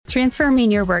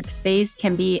Transforming your workspace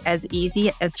can be as easy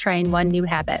as trying one new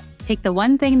habit. Take the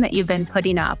one thing that you've been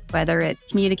putting off, whether it's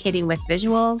communicating with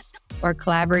visuals or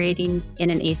collaborating in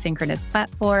an asynchronous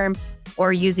platform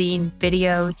or using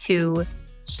video to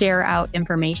share out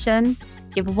information.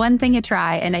 Give one thing a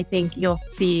try, and I think you'll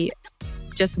see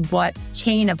just what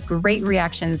chain of great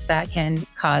reactions that can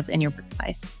cause in your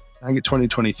workplace. Snagit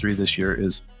 2023 this year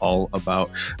is all about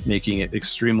making it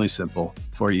extremely simple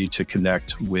for you to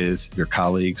connect with your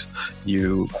colleagues.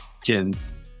 You can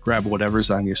grab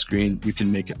whatever's on your screen. You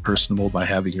can make it personable by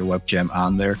having your webcam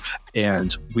on there.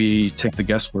 And we take the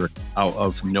guesswork out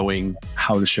of knowing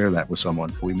how to share that with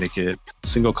someone. We make it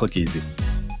single click easy.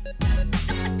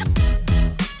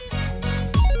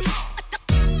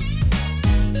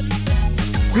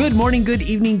 Good morning, good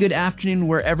evening, good afternoon,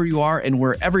 wherever you are and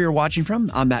wherever you're watching from.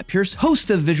 I'm Matt Pierce,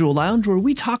 host of Visual Lounge, where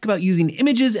we talk about using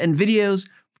images and videos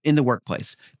in the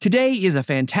workplace. Today is a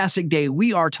fantastic day.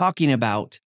 We are talking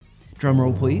about,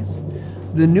 drumroll please,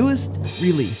 the newest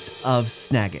release of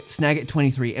Snagit, Snagit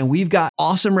 23. And we've got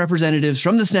awesome representatives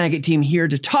from the Snagit team here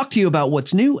to talk to you about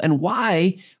what's new and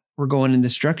why we're going in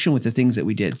this direction with the things that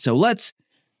we did. So let's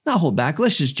not hold back.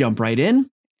 Let's just jump right in.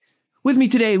 With me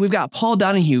today, we've got Paul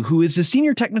Donahue, who is the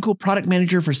Senior Technical Product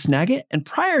Manager for Snagit. And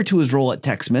prior to his role at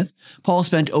TechSmith, Paul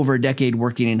spent over a decade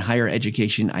working in higher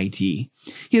education IT. He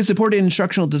has supported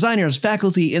instructional designers,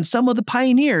 faculty, and some of the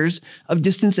pioneers of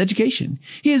distance education.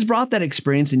 He has brought that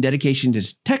experience and dedication to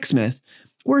TechSmith,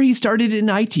 where he started in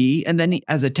IT and then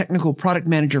as a technical product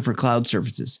manager for cloud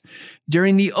services.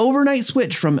 During the overnight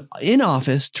switch from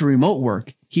in-office to remote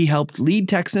work, he helped lead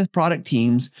TechSmith product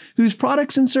teams whose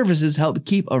products and services help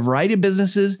keep a variety of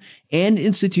businesses and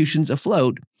institutions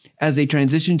afloat as they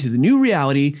transition to the new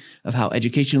reality of how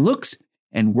education looks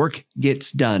and work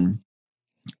gets done.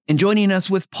 And joining us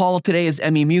with Paul today is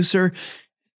Emmy Muser.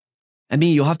 Emmy,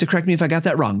 you'll have to correct me if I got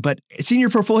that wrong, but Senior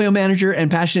Portfolio Manager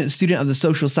and passionate student of the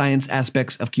social science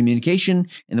aspects of communication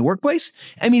in the workplace.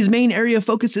 Emmy's main area of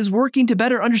focus is working to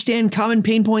better understand common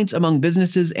pain points among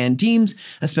businesses and teams,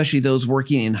 especially those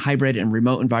working in hybrid and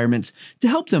remote environments, to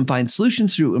help them find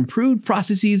solutions through improved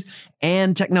processes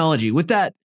and technology. With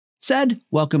that said,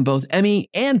 welcome both Emmy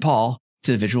and Paul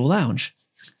to the Visual Lounge.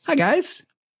 Hi, guys.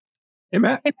 Hey,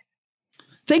 Matt.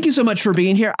 Thank you so much for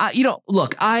being here.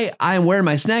 Look, I am wearing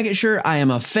my Snagit shirt. I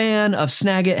am a fan of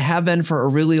Snagit, have been for a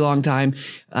really long time.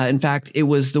 In fact, it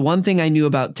was the one thing I knew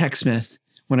about TechSmith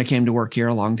when I came to work here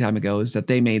a long time ago is that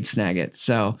they made Snagit.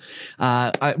 So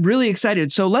I'm really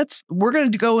excited. So we're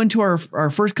going to go into our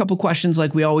first couple questions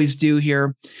like we always do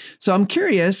here. So I'm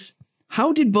curious,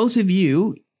 how did both of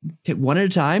you, one at a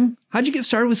time, how'd you get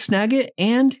started with Snagit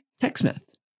and TechSmith?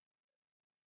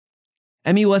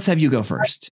 Emmy, let's have you go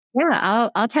first. Yeah,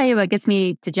 I'll tell you what gets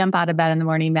me to jump out of bed in the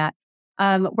morning, Matt.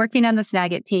 Working on the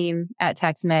Snagit team at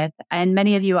TechSmith, and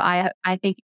many of you, I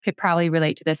think, could probably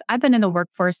relate to this. I've been in the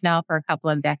workforce now for a couple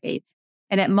of decades,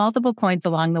 and at multiple points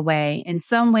along the way, in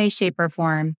some way, shape, or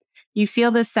form, you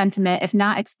feel this sentiment, if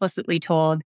not explicitly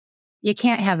told, you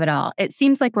can't have it all. It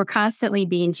seems like we're constantly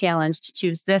being challenged to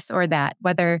choose this or that,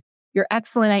 whether you're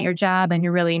excellent at your job and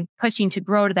you're really pushing to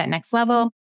grow to that next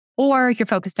level, or you're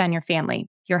focused on your family,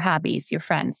 your hobbies, your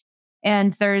friends.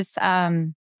 And there's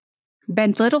been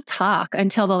little talk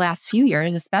until the last few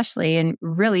years, especially, and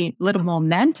really little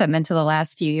momentum until the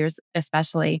last few years,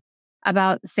 especially,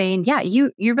 about saying, yeah,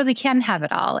 you really can have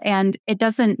it all. And it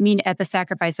doesn't mean at the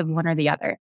sacrifice of one or the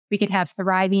other. We can have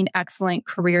thriving, excellent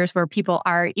careers where people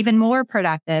are even more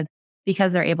productive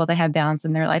because they're able to have balance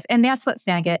in their life. And that's what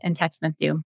Snagit and TechSmith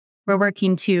do. We're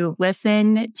working to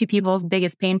listen to people's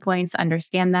biggest pain points,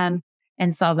 understand them,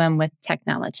 and solve them with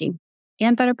technology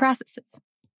and better processes.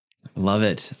 Love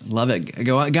it. Love it.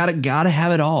 Gotta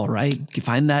have it all, right? You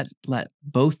find that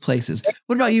both places.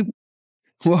 What about you?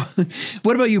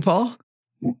 What about you, Paul?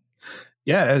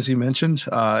 Yeah, as you mentioned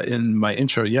in my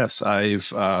intro, yes,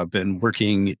 I've been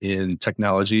working in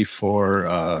technology for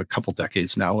a couple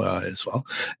decades now as well.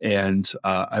 And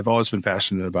I've always been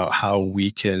passionate about how we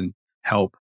can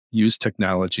help use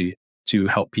technology to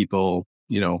help people,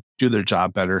 do their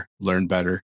job better, learn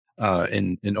better,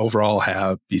 and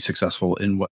overall be successful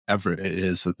in whatever it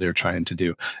is that they're trying to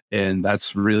do. And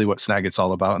that's really what Snagit's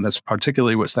all about. And that's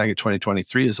particularly what Snagit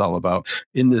 2023 is all about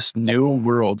in this new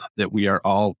world that we are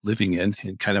all living in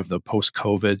kind of the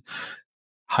post-COVID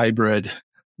hybrid,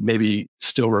 maybe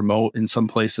still remote in some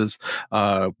places,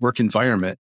 work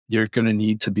environment. You're going to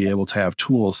need to be able to have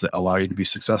tools that allow you to be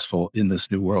successful in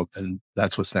this new world. And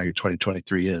that's what Snagit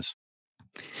 2023 is.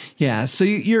 Yeah. So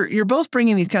you're both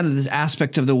bringing these kind of this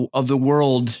aspect of the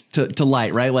world to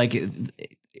light, right? Like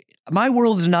my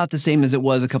world is not the same as it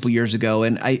was a couple years ago.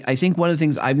 And I think one of the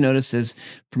things I've noticed is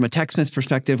from a TechSmith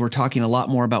perspective, we're talking a lot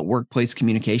more about workplace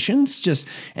communications.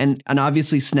 And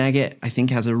obviously Snagit, I think,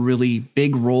 has a really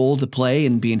big role to play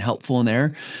in being helpful in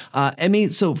there. Emmy,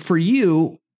 so for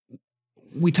you,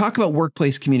 we talk about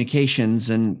workplace communications,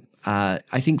 and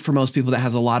I think for most people that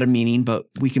has a lot of meaning, but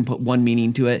we can put one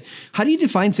meaning to it. How do you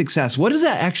define success? What does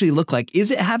that actually look like?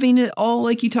 Is it having it all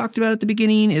like you talked about at the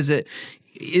beginning? Is it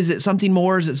something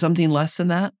more? Is it something less than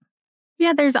that?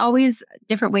 Yeah, there's always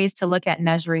different ways to look at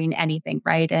measuring anything,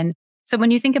 right? And so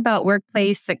when you think about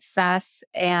workplace success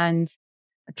and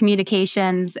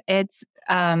communications, it's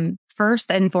first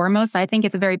and foremost, I think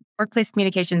workplace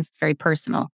communications is very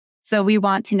personal. So we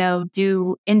want to know,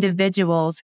 do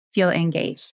individuals feel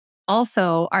engaged?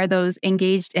 Also, are those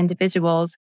engaged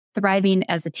individuals thriving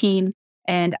as a team,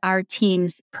 and are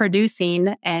teams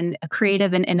producing and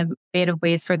creative and innovative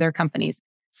ways for their companies?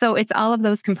 So it's all of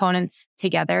those components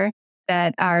together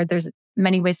there's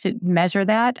many ways to measure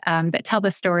that tell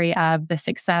the story of the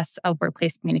success of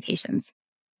workplace communications.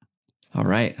 All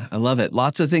right. I love it.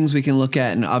 Lots of things we can look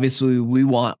at. And obviously we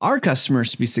want our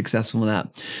customers to be successful in that.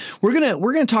 We're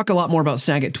going to talk a lot more about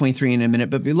Snagit 23 in a minute,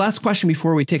 but the last question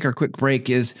before we take our quick break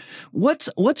is what's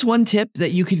one tip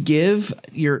that you could give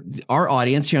our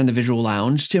audience here on the Visual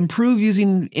Lounge to improve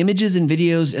using images and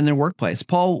videos in their workplace?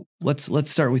 Paul,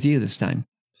 let's start with you this time.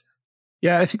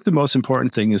 Yeah, I think the most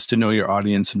important thing is to know your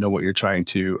audience and know what you're trying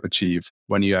to achieve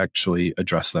when you actually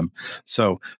address them.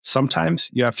 So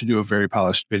sometimes you have to do a very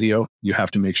polished video. You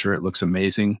have to make sure it looks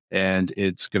amazing and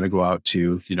it's going to go out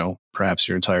to, perhaps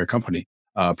your entire company,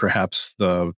 perhaps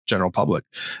the general public.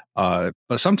 But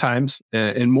sometimes,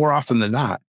 and more often than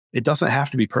not, it doesn't have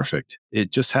to be perfect.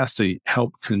 It just has to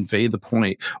help convey the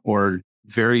point or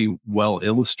very well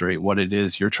illustrate what it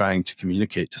is you're trying to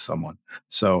communicate to someone.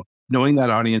 So knowing that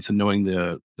audience and knowing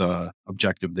the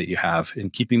objective that you have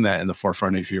and keeping that in the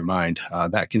forefront of your mind,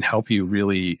 that can help you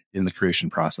really in the creation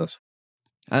process.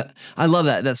 I love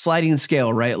that sliding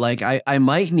scale, right? Like I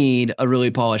might need a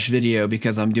really polished video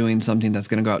because I'm doing something that's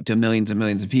going to go out to millions and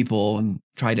millions of people and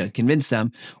try to convince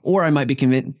them. Or I might be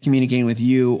communicating with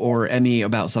you or Emmy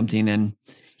about something and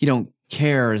you don't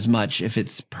care as much if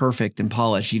it's perfect and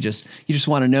polished. You just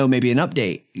want to know maybe an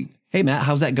update. Hey, Matt,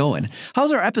 how's that going?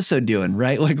 How's our episode doing?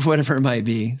 Right? Like whatever it might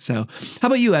be. So how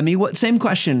about you, Emmy? Same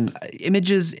question,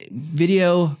 images,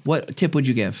 video, what tip would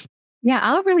you give? Yeah,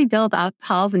 I'll really build up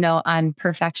Paul's note on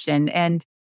perfection and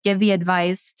give the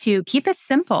advice to keep it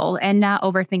simple and not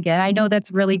overthink it. I know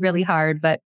that's really, really hard,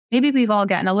 but maybe we've all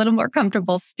gotten a little more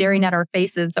comfortable staring at our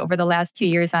faces over the last 2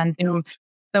 years on Zoom.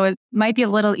 So it might be a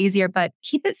little easier, but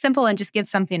keep it simple and just give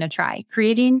something a try.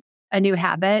 Creating a new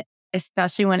habit,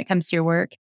 especially when it comes to your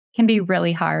work, can be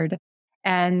really hard.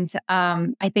 And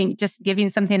I think just giving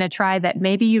something a try that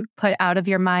maybe you put out of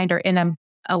your mind or in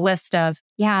a list of,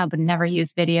 I would never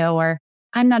use video, or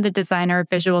I'm not a designer,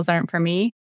 visuals aren't for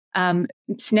me.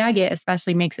 Snagit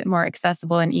especially makes it more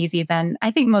accessible and easy than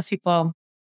I think most people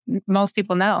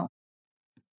know.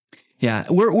 Yeah,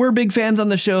 we're big fans on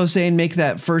the show saying make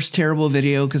that first terrible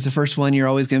video because the first one you're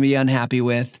always going to be unhappy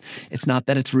with. It's not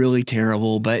that it's really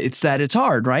terrible, but it's that it's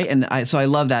hard, right? And so I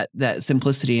love that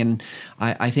simplicity. And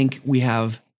I think we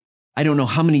have, I don't know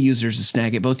how many users of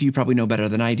Snagit. Both of you probably know better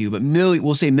than I do, but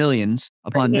we'll say millions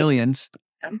upon millions.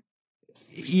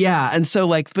 Yeah. And so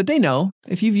but they know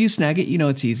if you've used Snagit, you know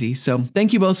it's easy. So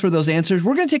thank you both for those answers.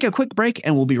 We're going to take a quick break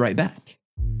and we'll be right back.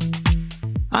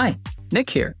 Hi,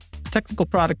 Nick here. Technical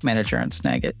product manager on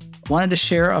Snagit. Wanted to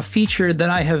share a feature that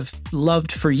I have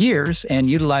loved for years and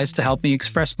utilized to help me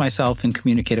express myself and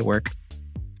communicate at work.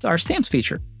 Our stamps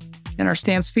feature. In our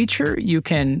stamps feature, you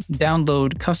can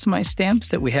download customized stamps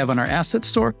that we have on our asset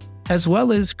store, as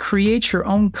well as create your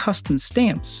own custom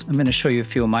stamps. I'm going to show you a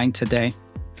few of mine today.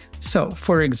 So,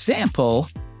 for example,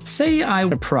 say I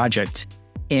had a project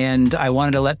and I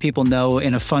wanted to let people know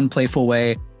in a fun, playful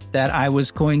way that I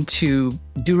was going to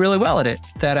do really well at it,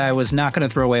 that I was not going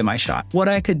to throw away my shot. What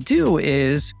I could do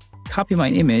is copy my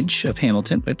image of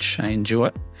Hamilton, which I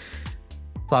enjoy,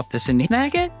 plop this in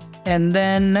Snagit, and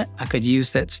then I could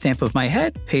use that stamp of my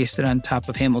head, paste it on top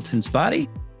of Hamilton's body,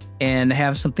 and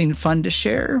have something fun to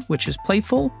share, which is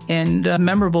playful and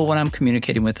memorable when I'm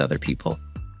communicating with other people.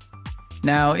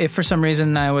 Now, if for some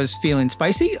reason I was feeling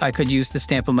spicy, I could use the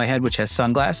stamp on my head, which has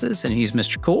sunglasses, and he's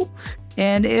Mr. Cool.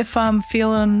 And if I'm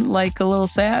feeling like a little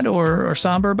sad or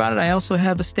somber about it, I also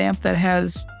have a stamp that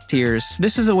has tears.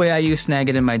 This is a way I use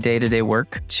Snagit in my day-to-day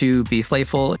work to be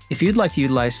playful. If you'd like to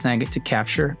utilize Snagit to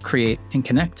capture, create, and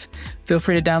connect, feel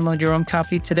free to download your own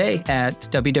copy today at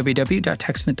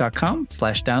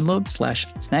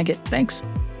www.techsmith.com/download/Snagit. Thanks.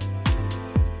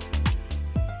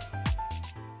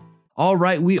 All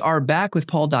right, we are back with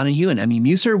Paul Donahue and Emmy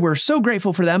Muser. We're so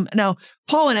grateful for them. Now,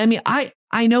 Paul and Emmy,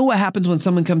 I know what happens when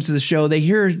someone comes to the show. They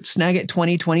hear Snagit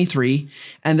 2023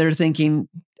 and they're thinking,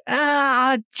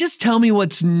 just tell me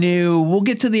what's new. We'll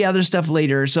get to the other stuff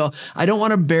later. So I don't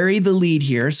want to bury the lead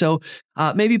here. So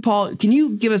maybe, Paul, can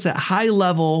you give us at high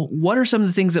level, what are some of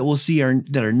the things that we'll see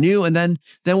that are new? And then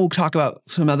we'll talk about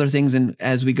some other things. And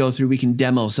as we go through, we can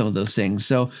demo some of those things.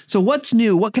 So what's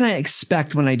new? What can I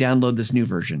expect when I download this new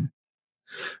version?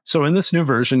 So in this new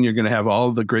version, you're going to have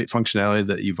all the great functionality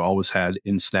that you've always had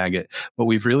in Snagit, but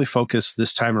we've really focused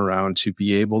this time around to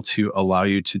be able to allow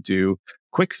you to do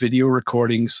quick video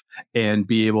recordings and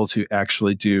be able to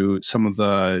actually do some of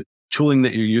the tooling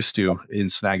that you're used to in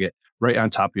Snagit right on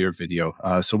top of your video.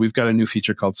 So we've got a new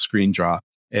feature called Screen Draw.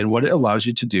 And what it allows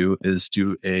you to do is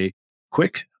do a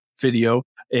quick video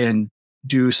and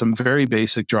do some very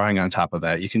basic drawing on top of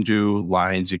that. You can do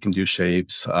lines, you can do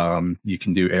shapes, you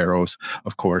can do arrows,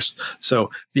 of course.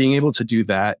 So being able to do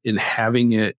that and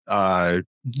having it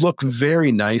look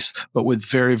very nice, but with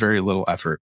very, very little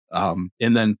effort. And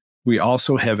then we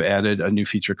also have added a new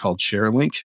feature called Share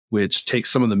Link, which takes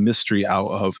some of the mystery out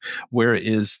of where it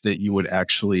is that you would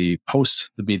actually post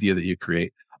the media that you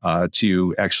create.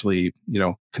 To actually,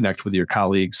 connect with your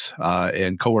colleagues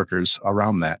and coworkers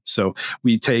around that. So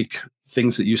we take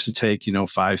things that used to take,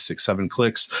 5, 6, 7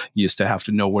 clicks. You used to have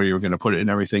to know where you were going to put it and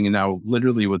everything. And now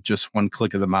literally with just one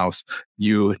click of the mouse,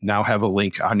 you now have a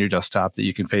link on your desktop that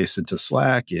you can paste into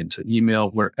Slack, into email,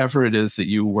 wherever it is that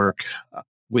you work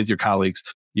with your colleagues,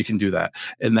 you can do that.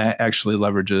 And that actually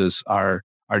leverages our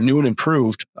new and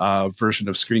improved version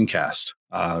of Screencast.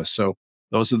 So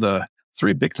those are the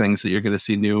 3 big things that you're going to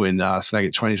see new in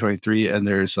Snagit 2023. And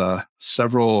there's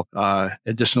several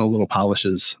additional little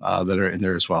polishes that are in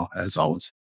there as well, as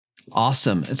always.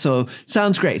 Awesome. So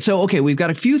sounds great. So, okay, we've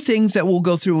got a few things that we'll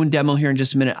go through and demo here in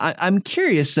just a minute. I'm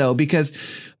curious though, because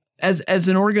as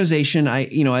an organization,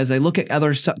 as I look at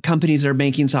other companies that are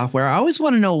making software, I always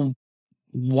want to know,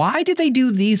 why did they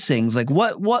do these things? Like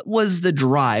what was the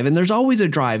drive? And there's always a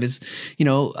drive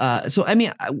so I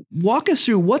mean, walk us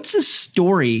through, what's the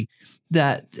story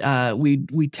that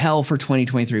we tell for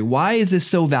 2023? Why is this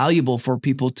so valuable for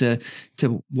people to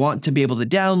want to be able to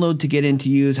download, to get into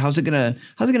use? How's it gonna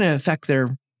affect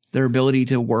their ability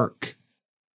to work?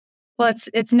 Well,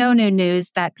 it's no new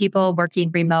news that people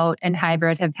working remote and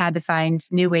hybrid have had to find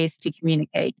new ways to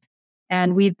communicate.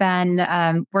 And we've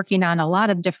been working on a lot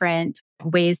of different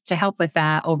ways to help with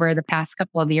that over the past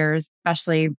couple of years,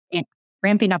 especially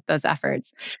ramping up those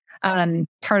efforts. One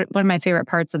of my favorite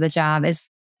parts of the job is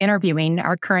interviewing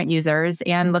our current users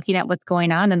and looking at what's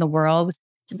going on in the world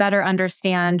to better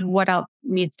understand what else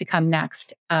needs to come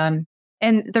next. And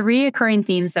the reoccurring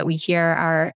themes that we hear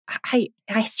are, I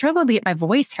struggle to get my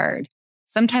voice heard.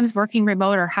 Sometimes working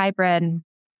remote or hybrid,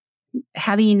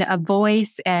 having a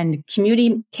voice and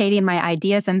communicating my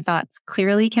ideas and thoughts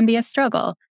clearly can be a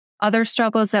struggle. Other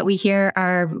struggles that we hear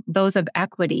are those of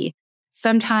equity.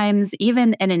 Sometimes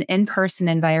even in an in-person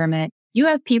environment, you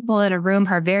have people in a room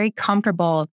who are very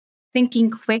comfortable thinking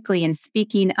quickly and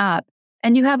speaking up.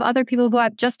 And you have other people who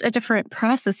have just a different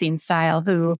processing style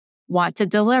who want to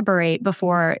deliberate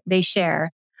before they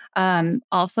share.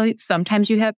 Also, sometimes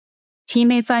you have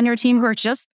teammates on your team who are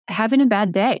just having a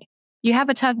bad day. You have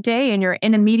a tough day and you're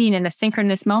in a meeting in a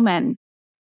synchronous moment.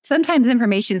 Sometimes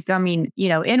information's coming,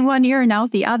 in one ear and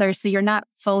out the other. So you're not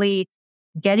fully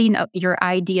getting your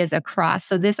ideas across.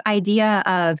 So this idea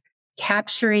of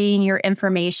capturing your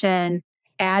information,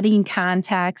 adding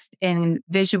context in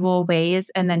visual ways,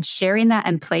 and then sharing that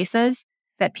in places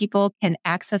that people can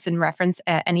access and reference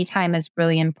at any time is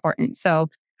really important. So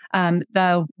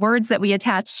the words that we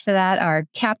attach to that are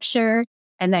capture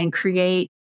and then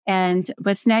create. And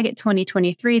with Snagit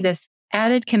 2023, this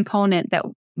added component that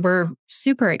we're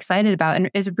super excited about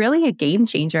and is really a game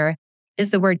changer is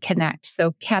the word connect.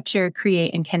 So capture,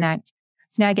 create, and connect.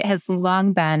 Snagit has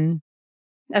long been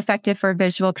effective for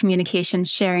visual communication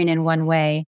sharing in one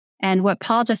way. And what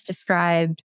Paul just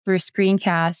described through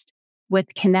Screencast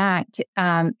with Connect,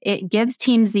 it gives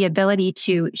teams the ability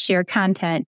to share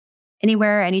content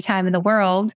anywhere, anytime in the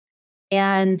world,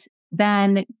 and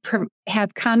then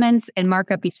have comments and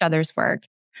mark up each other's work.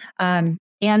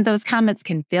 And those comments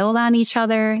can build on each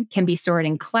other, can be stored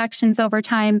in collections over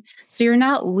time. So you're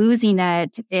not losing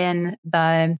it in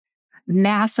the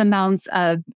mass amounts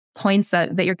of points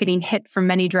that you're getting hit from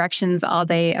many directions all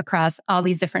day across all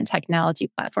these different technology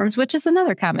platforms, which is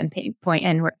another common pain point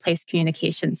in workplace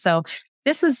communication. So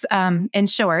this was, in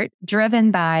short,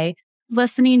 driven by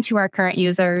listening to our current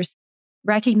users,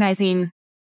 recognizing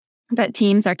that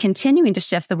teams are continuing to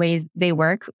shift the ways they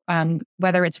work,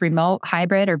 whether it's remote,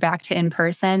 hybrid, or back to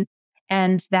in-person.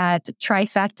 And that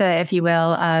trifecta, if you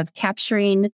will, of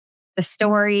capturing the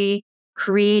story,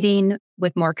 creating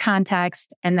with more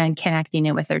context, and then connecting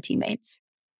it with their teammates.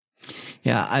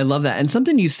 Yeah, I love that. And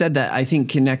something you said that I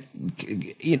think and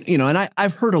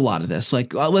I've heard a lot of this.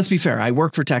 Like, let's be fair, I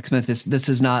work for TechSmith. This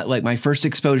is not like my first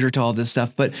exposure to all this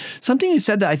stuff, but something you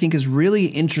said that I think is really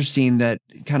interesting that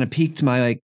kind of piqued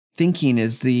my thinking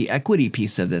is the equity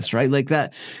piece of this, right? Like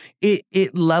that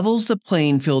it levels the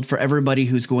playing field for everybody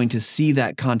who's going to see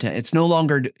that content. It's no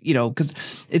longer, because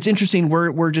it's interesting.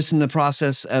 We're just in the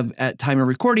process of, at time of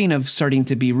recording, of starting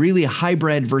to be really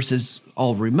hybrid versus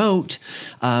all remote,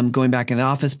 going back in the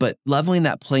office, but leveling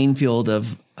that playing field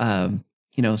of,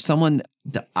 someone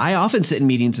that I often sit in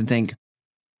meetings and think,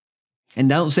 and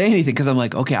don't say anything because I'm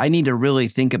like, okay, I need to really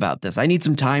think about this. I need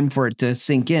some time for it to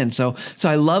sink in. So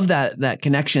I love that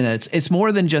connection. That it's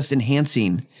more than just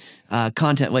enhancing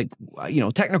content. Like,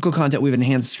 technical content we've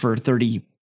enhanced for 30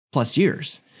 plus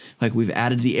years. Like, we've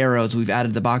added the arrows, we've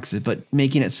added the boxes, but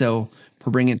making it so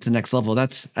we're bringing it to the next level.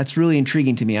 That's really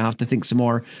intriguing to me. I'll have to think some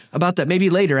more about that maybe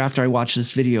later after I watch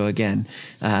this video again.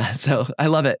 So I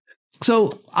love it.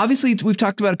 So obviously we've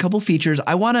talked about a couple features.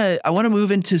 I want to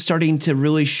move into starting to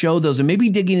really show those and maybe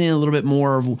digging in a little bit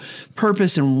more of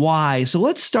purpose and why. So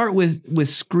let's start with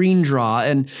Screen Draw,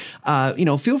 and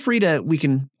feel free we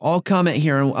can all comment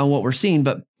here on what we're seeing.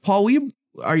 But Paul,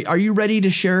 are you ready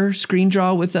to share Screen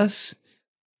Draw with us?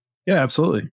 Yeah,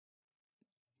 absolutely.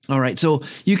 All right. So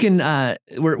you can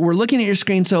we're looking at your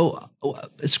screen. So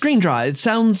Screen Draw, it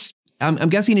sounds. I'm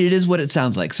guessing it is what it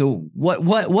sounds like. So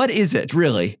what is it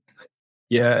really?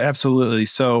 Yeah, absolutely.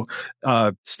 So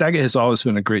Snagit has always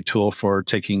been a great tool for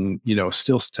taking,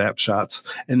 still snapshots.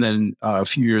 And then a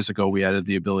few years ago, we added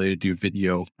the ability to do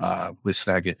video with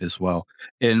Snagit as well.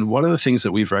 And one of the things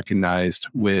that we've recognized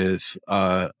with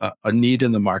a need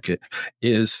in the market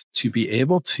is to be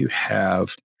able to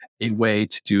have a way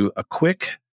to do a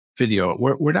quick video.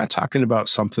 We're not talking about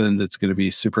something that's going to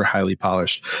be super highly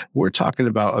polished. We're talking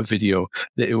about a video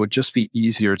that it would just be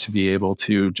easier to be able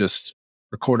to just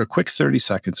record a quick 30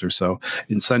 seconds or so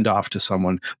and send off to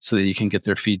someone so that you can get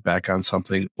their feedback on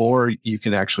something, or you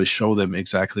can actually show them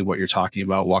exactly what you're talking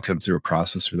about, walk them through a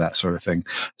process or that sort of thing.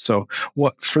 So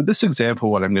for this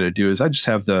example, what I'm going to do is I just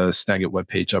have the Snagit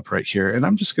webpage up right here, and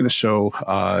I'm just going to show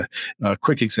a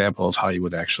quick example of how you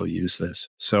would actually use this.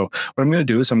 So what I'm going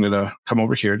to do is I'm going to come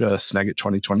over here to Snagit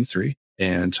 2023,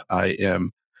 and I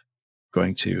am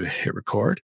going to hit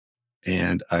record,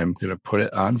 and I'm going to put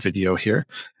it on video here.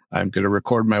 I'm going to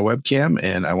record my webcam,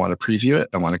 and I want to preview it.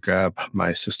 I want to grab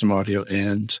my system audio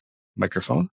and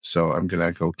microphone. So I'm going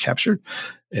to go capture,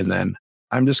 and then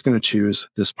I'm just going to choose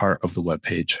this part of the web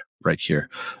page right here.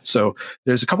 So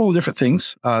there's a couple of different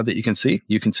things that you can see.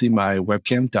 You can see my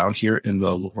webcam down here in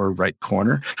the lower right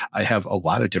corner. I have a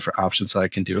lot of different options that I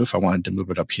can do. If I wanted to move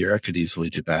it up here, I could easily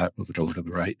do that, move it over to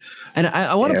the right. And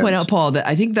I want to point out, Paul, that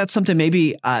I think that's something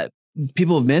maybe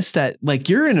people have missed, that like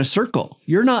you're in a circle.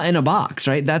 You're not in a box,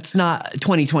 right? That's not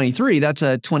 2023. That's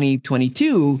a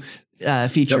 2022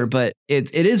 feature, Yep. But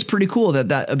it is pretty cool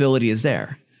that ability is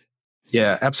there.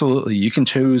 Yeah, absolutely. You can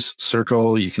choose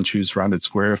circle. You can choose rounded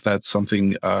square if that's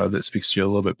something that speaks to you a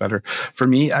little bit better. For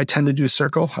me, I tend to do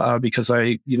circle because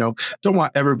I, don't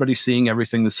want everybody seeing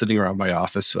everything that's sitting around my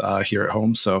office here at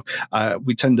home. So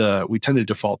we tend to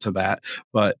default to that.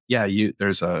 But yeah,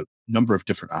 there's a number of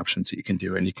different options that you can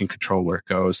do, and you can control where it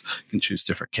goes. You can choose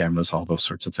different cameras, all those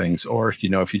sorts of things. Or, if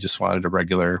you just wanted a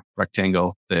regular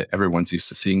rectangle that everyone's used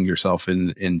to seeing yourself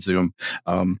in Zoom,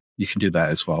 you can do that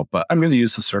as well. But I'm going to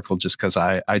use the circle just because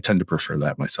I tend to prefer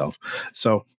that myself.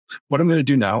 So what I'm going to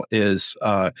do now is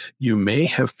you may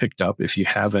have picked up, if you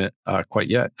haven't quite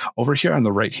yet, over here on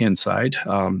the right-hand side,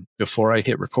 before I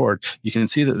hit record, you can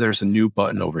see that there's a new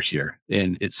button over here,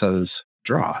 and it says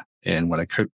Draw. And when I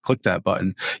click that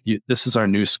button, this is our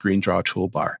new Screen Draw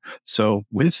toolbar. So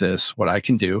with this, what I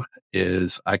can do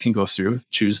is I can go through,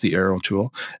 choose the arrow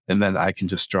tool, and then I can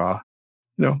just draw,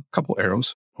 a couple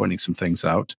arrows pointing some things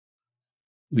out.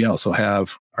 We also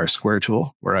have our square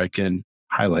tool where I can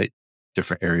highlight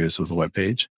different areas of the web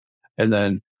page. And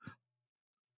then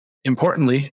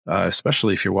importantly,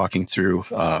 especially if you're walking through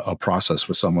a process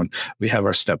with someone, we have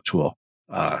our step tool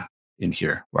in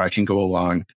here where I can go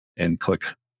along and click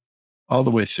all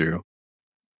the way through.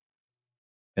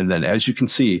 And then as you can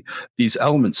see, these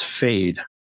elements fade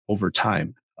over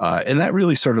time. And that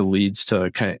really sort of leads to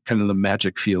kind of the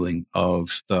magic feeling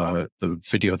of the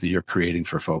video that you're creating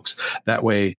for folks. That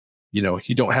way,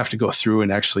 you don't have to go through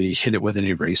and actually hit it with an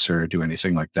eraser or do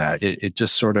anything like that. It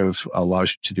just sort of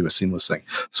allows you to do a seamless thing.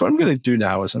 So what I'm going to do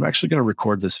now is I'm actually going to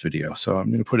record this video. So I'm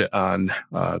going to put it on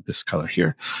this color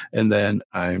here, and then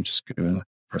I'm just going to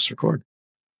press record.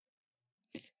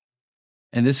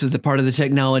 And this is the part of the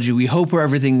technology we hope where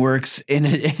everything works in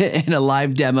a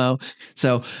live demo.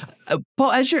 So,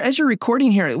 Paul, as you're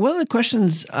recording here, one of the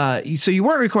questions, so you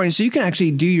weren't recording, so you can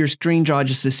actually do your screen draw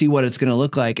just to see what it's going to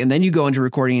look like, and then you go into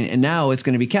recording, and now it's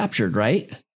going to be captured, right?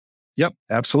 Yep,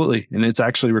 absolutely. And it's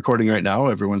actually recording right now.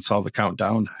 Everyone saw the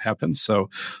countdown happen. So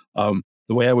the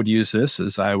way I would use this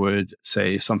is I would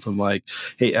say something like,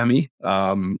 "Hey, Emmy,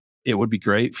 it would be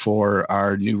great for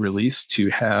our new release to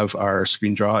have our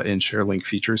screen draw and share link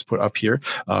features put up here,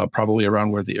 probably around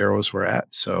where the arrows were at.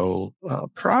 So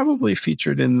probably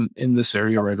featured in this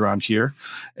area right around here.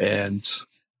 And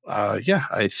yeah,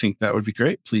 I think that would be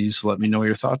great. Please let me know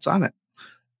your thoughts on it."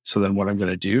 So then what I'm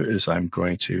going to do is I'm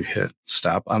going to hit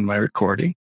stop on my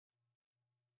recording.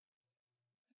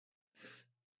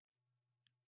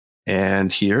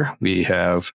 And here we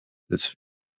have this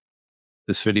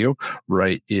video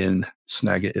right in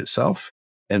Snagit itself.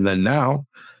 And then now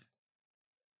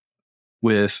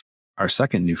with our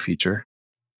second new feature,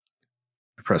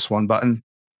 I press one button,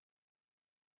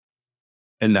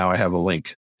 and now I have a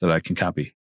link that I can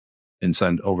copy and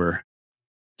send over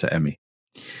to Emmy.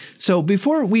 So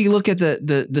before we look at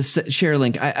the share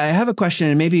link, I have a question,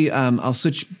 and maybe I'll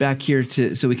switch back here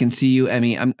so we can see you,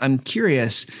 Emmy. I'm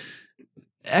curious.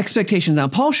 Expectations. Now,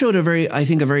 Paul showed a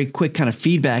very quick kind of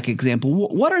feedback example.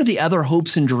 What are the other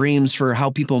hopes and dreams for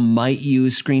how people might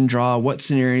use Screen Draw? What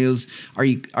scenarios are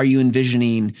you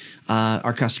envisioning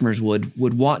our customers would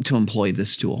want to employ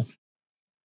this tool?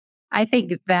 I think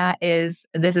this is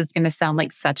going to sound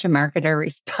like such a marketer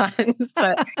response,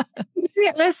 but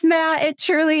yes, Matt, it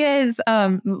truly is.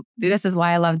 This is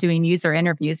why I love doing user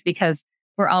interviews, because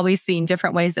we're always seeing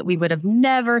different ways that we would have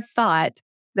never thought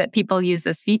that people use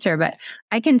this feature. But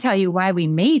I can tell you why we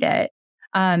made it.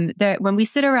 That when we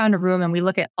sit around a room and we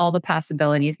look at all the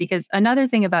possibilities, because another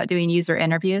thing about doing user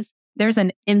interviews, there's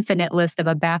an infinite list of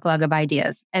a backlog of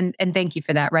ideas. And thank you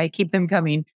for that, right? Keep them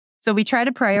coming. So we try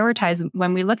to prioritize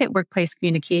when we look at workplace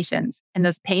communications and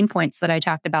those pain points that I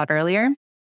talked about earlier.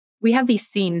 We have these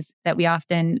themes that we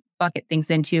often bucket things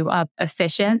into.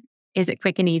 Efficient, is it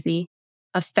quick and easy?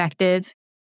 Effective,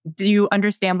 do you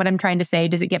understand what I'm trying to say?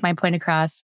 Does it get my point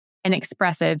across? And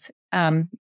expressive,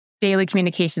 daily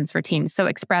communications for teams. So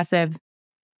expressive,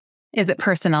 is it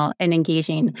personal and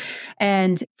engaging?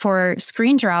 And for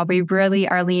Screen Draw, we really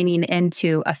are leaning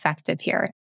into effective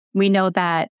here. We know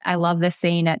that, I love this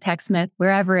saying at TechSmith,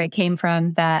 wherever it came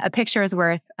from, that a picture is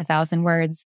worth 1,000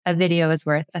 words, a video is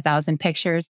worth 1,000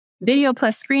 pictures. Video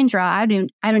plus Screen Draw, I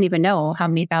don't even know how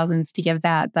many thousands to give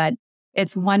that, but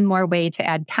it's one more way to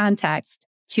add context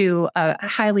to a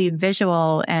highly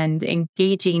visual and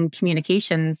engaging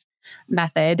communications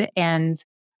method. And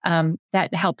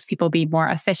that helps people be more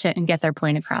efficient and get their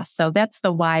point across. So that's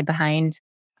the why behind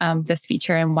this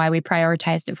feature and why we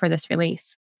prioritized it for this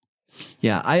release.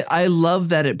 Yeah, I love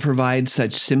that it provides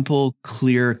such simple,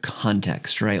 clear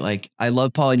context, right? Like, I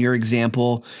love, Paul, in your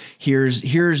example, here's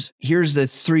the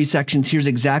 3 sections. Here's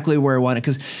exactly where I want it.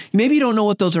 Because maybe you don't know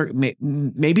what those are.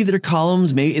 Maybe they're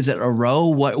columns. Maybe is it a row?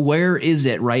 Where is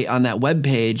it, right, on that web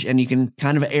page? And you can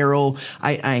kind of arrow.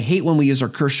 I hate when we use our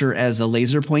cursor as a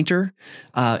laser pointer.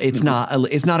 It's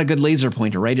not a good laser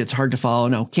pointer, right? It's hard to follow.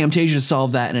 No, Camtasia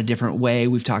solved that in a different way.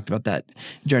 We've talked about that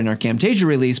during our Camtasia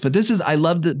release. But I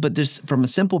love that. But just from a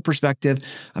simple perspective,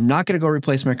 I'm not going to go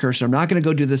replace my cursor. I'm not going to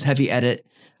go do this heavy edit.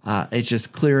 It's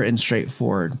just clear and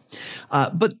straightforward.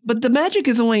 But the magic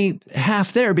is only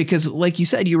half there, because, like you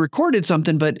said, you recorded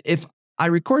something. But if I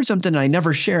record something and I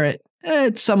never share it,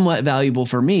 it's somewhat valuable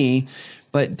for me.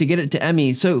 But to get it to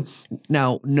Emmy, so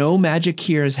now no magic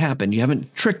here has happened. You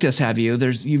haven't tricked us, have you?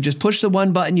 You've just pushed the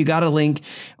one button. You got a link.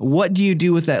 What do you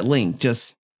do with that link?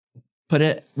 Just put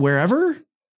it wherever?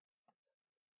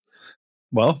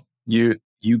 Well,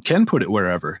 you can put it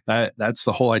wherever. That's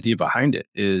the whole idea behind it,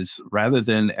 is rather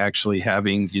than actually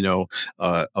having,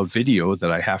 a video that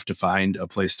I have to find a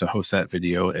place to host that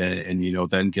video and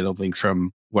then get a link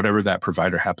from whatever that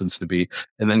provider happens to be,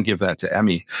 and then give that to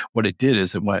Emmy. What it did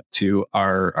is it went to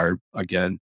our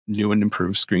again, new and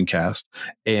improved screencast.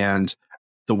 And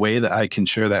the way that I can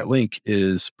share that link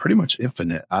is pretty much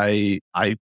infinite.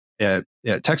 At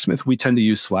TechSmith, we tend to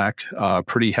use Slack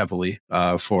pretty heavily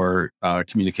for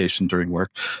communication during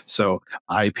work. So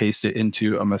I paste it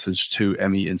into a message to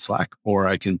Emmy in Slack, or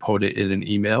I can put it in an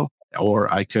email,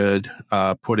 or I could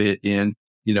put it in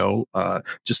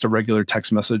just a regular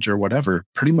text message or whatever,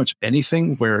 pretty much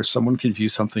anything where someone can view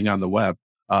something on the web,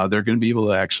 they're going to be able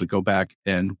to actually go back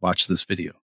and watch this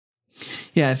video.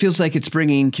 Yeah, it feels like it's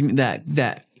bringing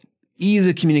that ease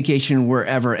of communication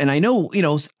wherever. And I know,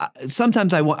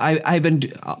 sometimes I've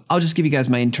been, I'll just give you guys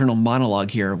my internal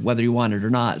monologue here, whether you want it or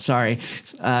not. Sorry.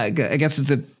 I guess it's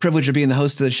the privilege of being the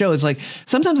host of the show. It's like,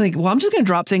 sometimes I think, well, I'm just going to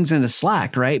drop things into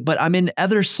Slack, right? But I'm in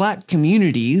other Slack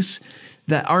communities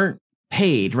that aren't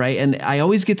paid, right? And I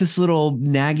always get this little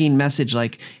nagging message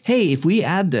like, hey, if we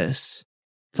add this,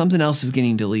 something else is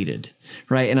getting deleted,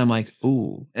 right? And I'm like,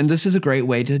 ooh, and this is a great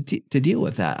way to deal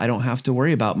with that. I don't have to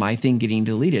worry about my thing getting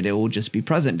deleted. It will just be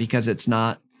present because it's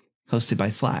not hosted by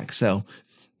Slack. So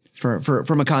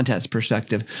from a context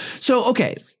perspective. So,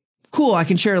 okay, cool. I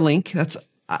can share a link.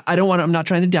 I'm not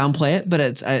trying to downplay it,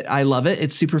 but I love it.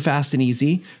 It's super fast and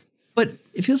easy, but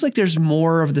it feels like there's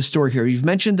more of the story here. You've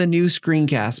mentioned the new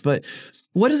screencast, but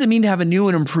what does it mean to have a new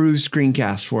and improved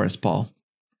screencast for us, Paul?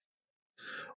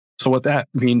 So what that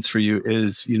means for you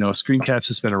is, Screencast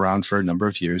has been around for a number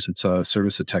of years. It's a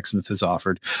service that TechSmith has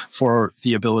offered for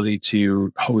the ability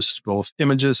to host both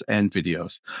images and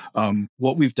videos.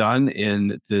 What we've done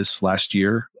in this last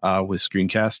year with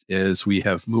Screencast is we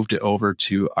have moved it over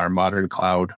to our modern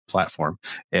cloud platform.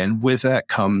 And with that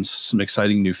comes some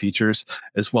exciting new features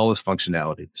as well as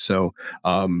functionality. So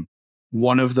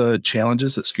one of the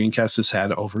challenges that Screencast has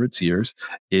had over its years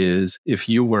is if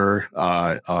you were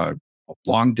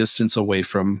long distance away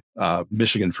from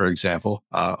Michigan, for example,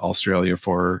 Australia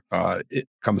it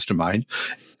comes to mind,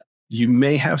 you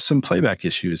may have some playback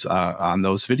issues on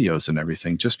those videos and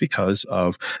everything just because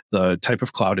of the type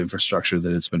of cloud infrastructure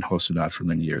that it's been hosted on for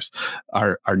many years.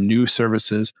 Our new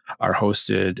services are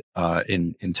hosted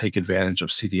and take advantage of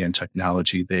CDN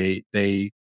technology.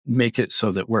 They make it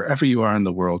so that wherever you are in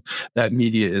the world, that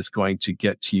media is going to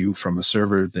get to you from a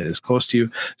server that is close to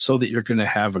you so that you're going to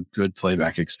have a good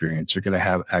playback experience. You're going to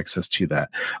have access to that.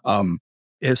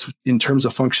 As in terms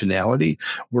of functionality,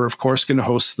 we're of course going to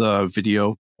host the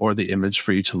video or the image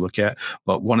for you to look at.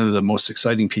 But one of the most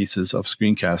exciting pieces of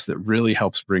Screencast that really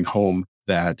helps bring home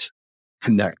that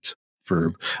connect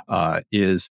verb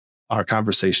is our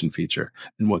conversation feature.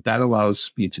 And what that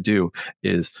allows me to do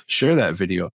is share that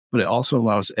video, but it also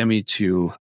allows Emmy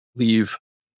to leave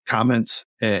comments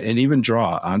and even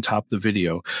draw on top of the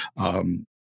video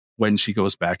when she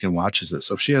goes back and watches it.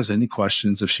 So if she has any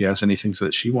questions, if she has anything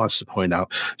that she wants to point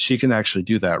out, she can actually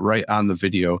do that right on the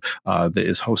video that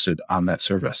is hosted on that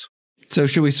service. So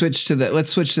should we switch to let's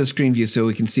switch to the screen view so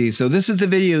we can see. So this is a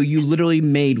video you literally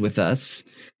made with us.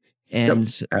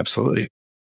 And yep, absolutely.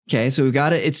 Okay, so we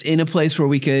got it. It's in a place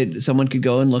where someone could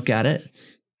go and look at it.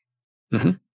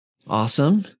 Mm-hmm.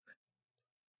 Awesome.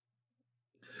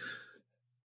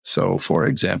 So, for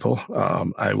example,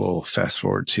 I will fast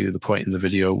forward to the point in the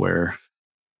video where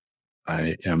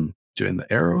I am doing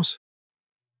the arrows,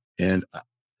 and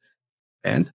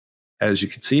as you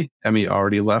can see, Emmy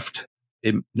already left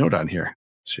a note on here.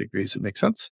 She agrees it makes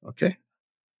sense. Okay,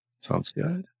 sounds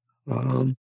good.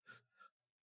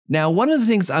 Now, one of the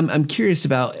things I'm curious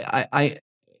about, it's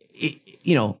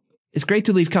great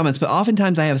to leave comments, but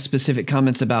oftentimes I have specific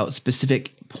comments about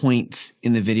specific points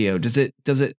in the video. Is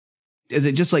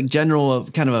it just like general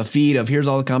kind of a feed of here's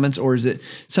all the comments, or is it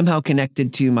somehow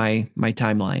connected to my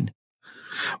timeline?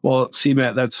 Well, see,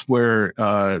 Matt, that's where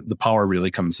the power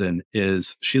really comes in.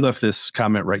 Is she left this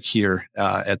comment right here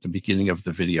at the beginning of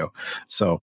the video.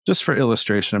 So just for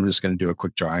illustration, I'm just going to do a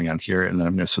quick drawing on here, and then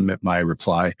I'm going to submit my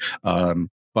reply.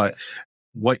 But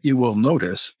what you will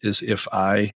notice is if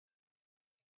I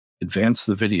advance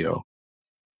the video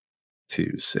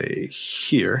to say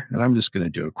here, and I'm just going to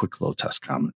do a quick little test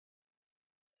comment.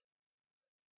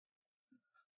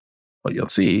 What you'll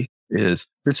see is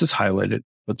this is highlighted,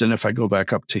 but then if I go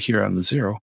back up to here on the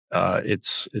 0,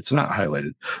 it's not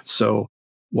highlighted. So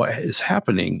what is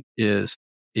happening is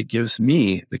it gives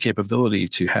me the capability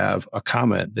to have a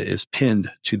comment that is pinned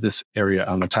to this area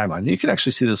on the timeline. You can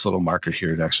actually see this little marker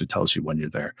here. It actually tells you when you're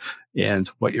there. And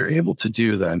what you're able to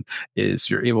do then is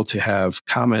you're able to have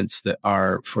comments that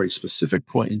are for a specific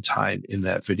point in time in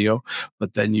that video,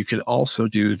 but then you can also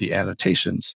do the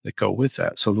annotations that go with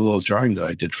that. So the little drawing that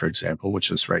I did, for example,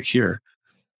 which is right here.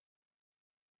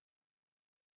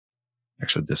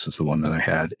 Actually, this is the one that I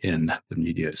had in the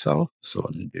media itself. So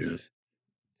let me do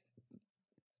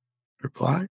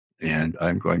reply, and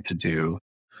I'm going to do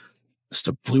just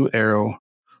a blue arrow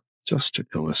just to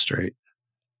illustrate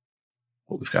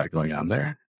what we've got going on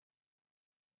there.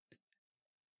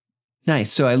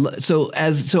 Nice. So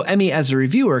Emmy as a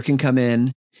reviewer can come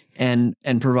in and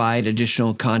provide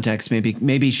additional context.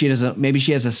 Maybe she doesn't. Maybe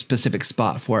she has a specific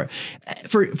spot for it.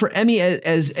 For Emmy,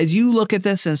 as you look at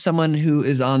this, as someone who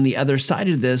is on the other side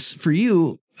of this, for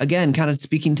you, again, kind of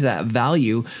speaking to that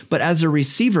value, but as a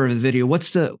receiver of the video,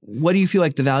 what do you feel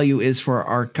like the value is for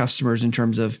our customers in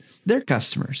terms of their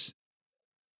customers?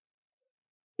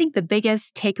 I think the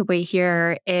biggest takeaway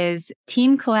here is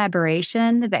team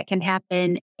collaboration that can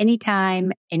happen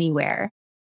anytime, anywhere.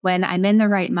 When I'm in the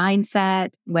right mindset,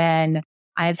 when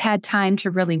I've had time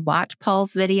to really watch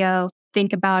Paul's video,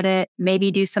 think about it,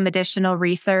 maybe do some additional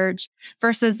research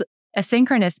versus a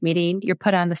synchronous meeting, you're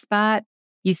put on the spot,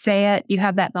 you say it, you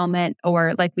have that moment,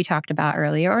 or like we talked about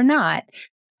earlier, or not.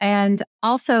 And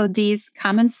also, these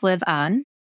comments live on.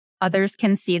 Others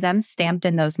can see them stamped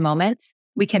in those moments.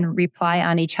 We can reply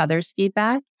on each other's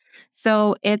feedback.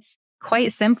 So it's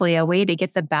quite simply a way to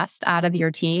get the best out of your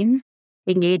team,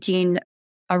 engaging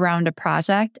around a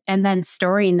project, and then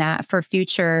storing that for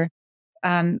future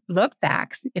look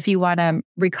backs. If you want to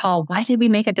recall, why did we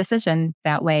make a decision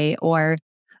that way? Or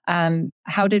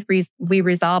how did we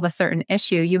resolve a certain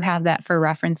issue? You have that for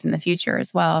reference in the future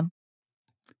as well.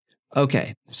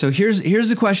 Okay, so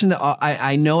here's a question that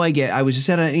I know I get. I was just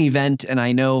at an event, and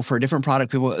I know for a different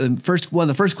product, people one of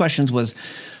the first questions was,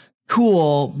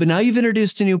 "Cool, but now you've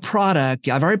introduced a new product.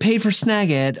 I've already paid for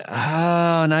Snagit.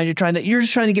 Oh, now you're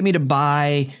just trying to get me to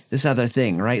buy this other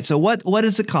thing, right? So what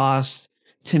is the cost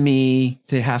to me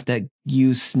to have to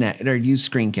use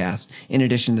Screencast in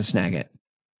addition to Snagit?"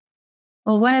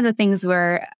 Well, one of the things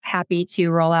we're happy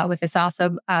to roll out with this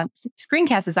also,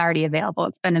 Screencast is already available.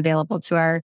 It's been available to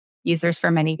our users for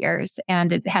many years,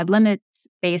 and it had limits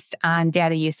based on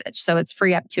data usage. So it's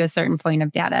free up to a certain point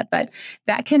of data, but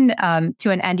that can,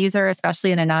 to an end user,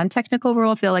 especially in a non-technical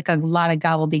role, feel like a lot of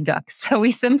gobbledygook. So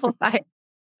we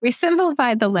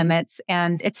simplified the limits,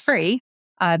 and it's free.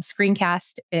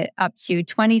 Screencast up to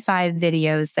 25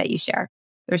 videos that you share.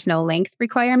 There's no length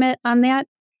requirement on that.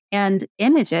 And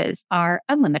images are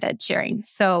unlimited sharing.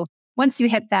 So once you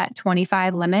hit that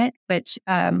 25 limit, which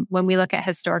when we look at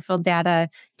historical data,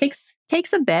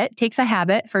 takes a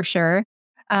habit for sure,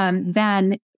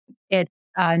 then it's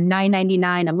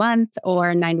 $9.99 a month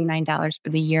or $99 for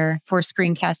the year for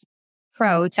Screencast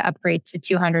Pro to upgrade to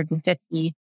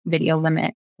 250 video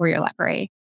limit for your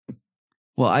library.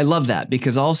 Well, I love that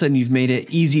because all of a sudden you've made it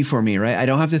easy for me, right? I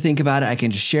don't have to think about it. I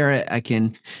can just share it. I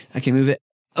can move it.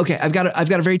 Okay, I've got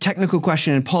a very technical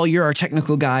question, and Paul, you're our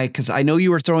technical guy because I know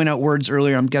you were throwing out words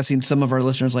earlier. I'm guessing some of our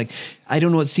listeners like, I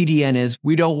don't know what CDN is.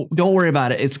 Don't worry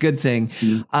about it. It's a good thing.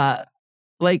 Mm-hmm.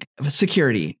 Like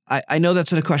security, I know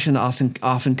that's a question that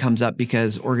often comes up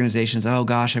because organizations, oh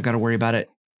gosh, I've got to worry about it.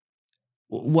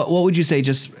 What would you say?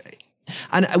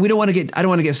 I don't want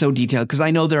to get so detailed because I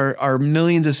know there are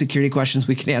millions of security questions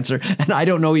we can answer, and I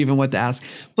don't know even what to ask.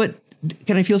 But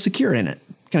can I feel secure in it?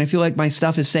 Can I feel like my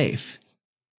stuff is safe?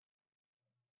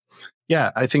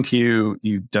 Yeah, I think you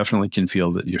definitely can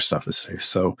feel that your stuff is safe.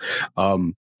 So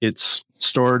it's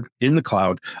stored in the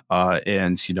cloud.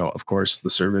 And, of course, the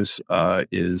service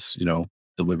is,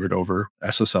 delivered over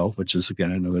SSL, which is,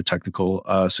 again, another technical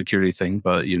security thing.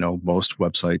 But, most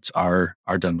websites are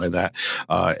done by that.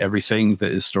 Everything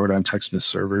that is stored on TechSmith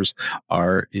servers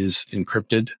is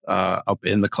encrypted up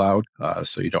in the cloud.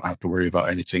 So you don't have to worry about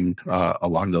anything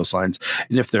along those lines.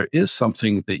 And if there is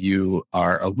something that you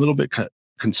are a little bit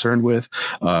concerned with,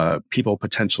 people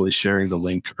potentially sharing the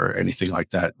link or anything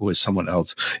like that with someone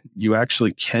else, you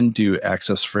actually can do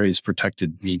access phrase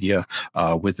protected media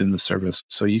within the service.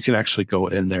 So you can actually go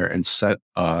in there and set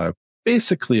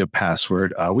basically a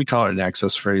password. We call it an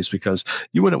access phrase because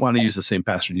you wouldn't want to use the same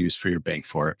password you used for your bank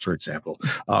for it, for example.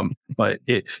 But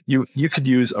you could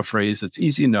use a phrase that's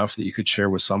easy enough that you could share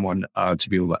with someone to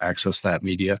be able to access that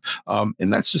media.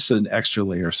 And that's just an extra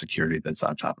layer of security that's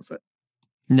on top of it.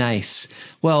 Nice.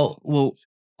 Well,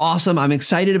 awesome. I'm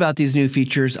excited about these new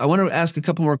features. I want to ask a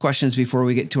couple more questions before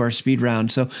we get to our speed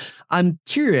round. So I'm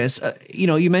curious,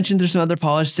 you mentioned there's some other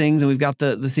polished things and we've got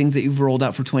the things that you've rolled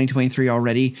out for 2023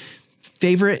 already.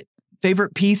 Favorite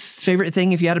piece, favorite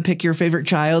thing, if you had to pick your favorite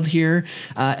child here,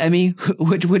 Emmy,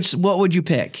 what would you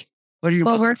pick? What are you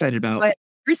most excited about?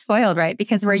 We're spoiled, right?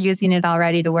 Because we're using it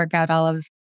already to work out all of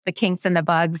the kinks and the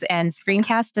bugs, and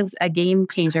Screencast is a game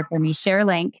changer for me. Share a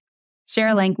link,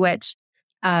 which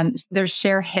there's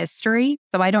share history.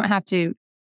 So I don't have to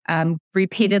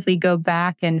repeatedly go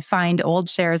back and find old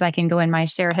shares. I can go in my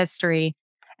share history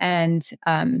and,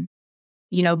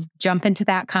 jump into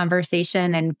that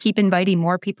conversation and keep inviting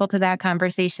more people to that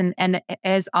conversation. And it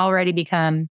has already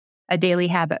become a daily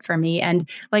habit for me. And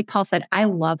like Paul said, I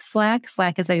love Slack.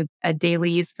 Slack is a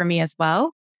daily use for me as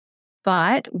well.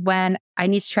 But when I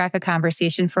need to track a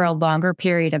conversation for a longer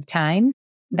period of time,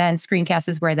 then screencast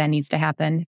is where that needs to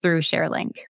happen through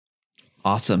ShareLink.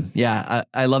 Awesome. Yeah,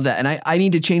 I love that. And I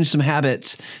need to change some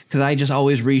habits because I just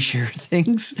always reshare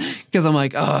things because I'm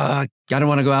like, I don't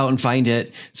want to go out and find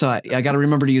it. So I got to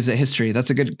remember to use that history. That's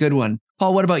a good one.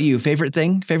 Paul, what about you? Favorite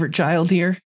thing? Favorite child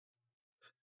here?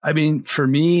 I mean, for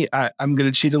me, I'm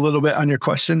going to cheat a little bit on your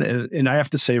question, and I have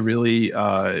to say, really,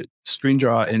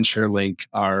 ScreenDraw and ShareLink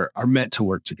are meant to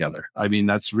work together. I mean,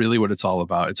 that's really what it's all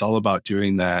about. It's all about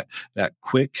doing that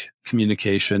quick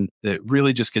communication that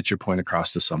really just gets your point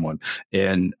across to someone.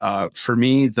 And for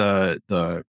me,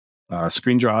 the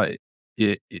ScreenDraw,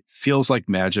 it feels like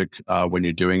magic when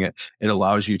you're doing it. It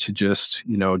allows you to just,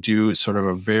 do sort of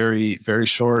a very, very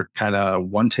short kind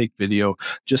of one take video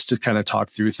just to kind of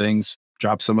talk through things,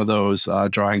 drop some of those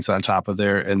drawings on top of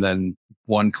there, and then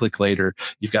one click later,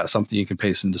 you've got something you can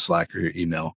paste into Slack or your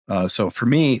email. So for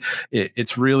me,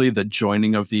 it's really the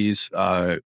joining of these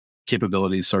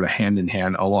capabilities sort of hand in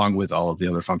hand, along with all of the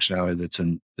other functionality that's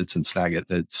in Snagit.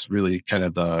 That's really kind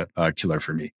of the killer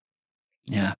for me.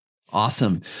 Yeah,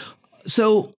 awesome.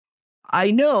 So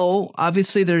I know,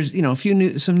 obviously, there's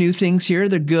some new things here.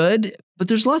 They're good, but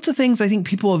there's lots of things I think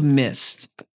people have missed.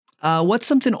 What's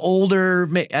something older,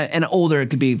 and older, it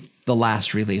could be the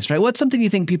last release, right? What's something you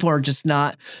think people are just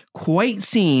not quite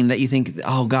seeing that you think,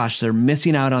 oh gosh, they're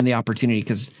missing out on the opportunity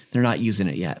because they're not using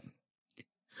it yet?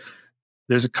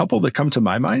 There's a couple that come to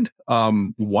my mind.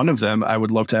 One of them I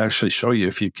would love to actually show you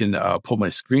if you can pull my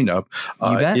screen up,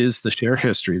 is the share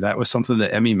history. That was something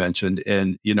that Emmy mentioned.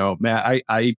 And, Matt,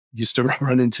 I used to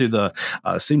run into the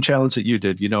same challenge that you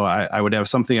did. I would have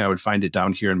something, I would find it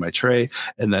down here in my tray,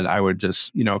 and then I would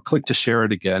just, click to share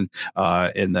it again.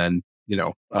 And then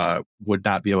would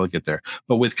not be able to get there.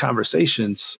 But with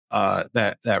conversations,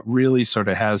 that really sort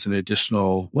of has an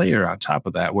additional layer on top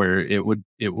of that, where it would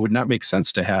not make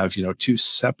sense to have, two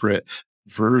separate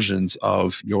versions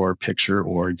of your picture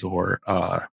or your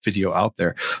video out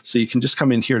there. So you can just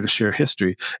come in here to share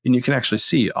history, and you can actually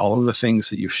see all of the things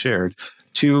that you've shared.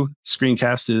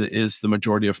 Screencast is the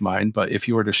majority of mine, but if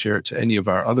you were to share it to any of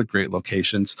our other great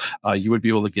locations, you would be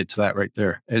able to get to that right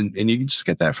there. And you can just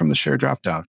get that from the share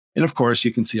dropdown. And of course,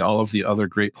 you can see all of the other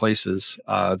great places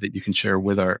that you can share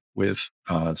with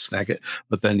Snagit.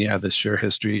 But then, this share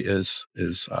history is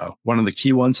one of the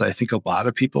key ones I think a lot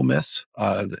of people miss.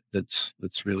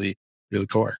 That's really, really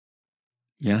core.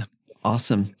 Yeah,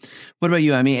 awesome. What about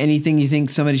you? I mean, anything you think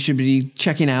somebody should be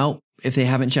checking out if they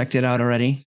haven't checked it out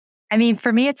already? I mean,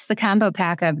 for me, it's the combo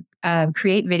pack of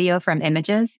create video from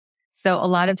images. So a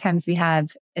lot of times we have,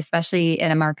 especially in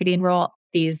a marketing role,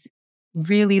 these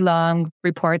really long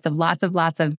reports of lots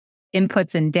of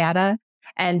inputs and data,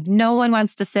 and no one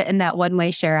wants to sit in that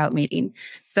one-way share out meeting.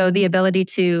 So the ability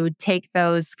to take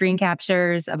those screen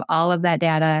captures of all of that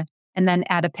data and then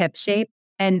add a pip shape.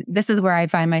 And this is where I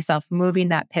find myself moving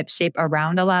that pip shape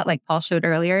around a lot, like Paul showed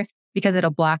earlier, because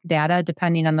it'll block data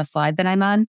depending on the slide that I'm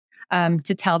on,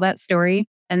 to tell that story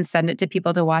and send it to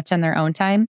people to watch on their own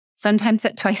time, sometimes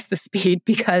at twice the speed,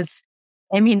 because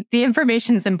I mean, the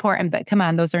information's important, but come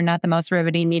on, those are not the most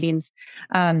riveting meetings.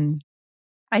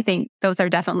 I think those are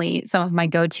definitely some of my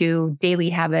go-to daily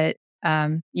habit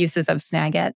uses of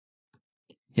Snagit.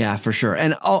 Yeah, for sure.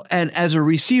 And as a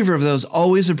receiver of those,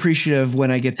 always appreciative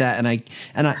when I get that. And I,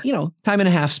 time and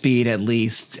a half speed at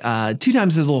least. 2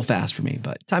 times is a little fast for me,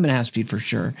 but time and a half speed for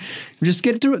sure. Just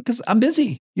get through it because I'm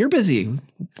busy. You're busy.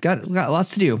 Got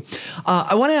lots to do.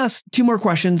 I want to ask 2 more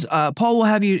questions. Paul, will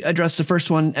have you address the first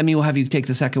one. Emmy will have you take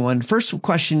the second one. First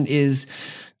question is,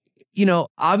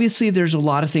 obviously there's a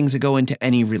lot of things that go into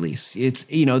any release. It's,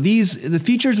 the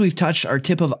features we've touched are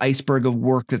tip of iceberg of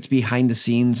work that's behind the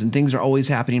scenes, and things are always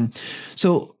happening.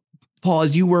 So Paul,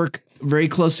 as you work very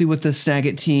closely with the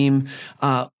Snagit team,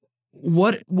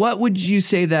 what would you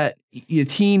say that your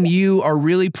team, you are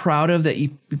really proud of, that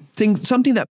you think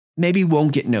something that maybe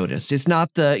won't get noticed? It's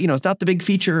not it's not the big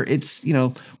feature. It's,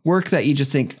 work that you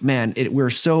just think, man, we're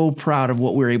so proud of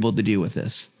what we're able to do with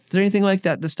this. Is there anything like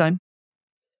that this time?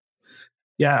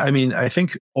 Yeah, I mean, I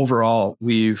think overall,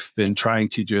 we've been trying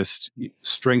to just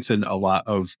strengthen a lot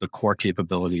of the core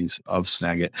capabilities of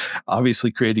Snagit.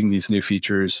 Obviously, creating these new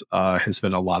features has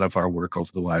been a lot of our work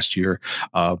over the last year,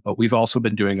 but we've also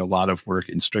been doing a lot of work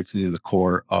in strengthening the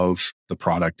core of the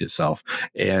product itself.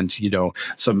 And,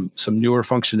 some newer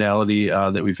functionality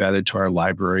that we've added to our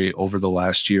library over the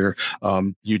last year.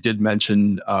 You did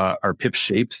mention our pip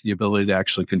shapes, the ability to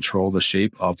actually control the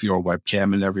shape of your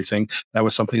webcam and everything. That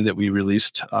was something that we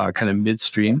released kind of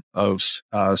midstream stream of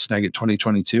Snagit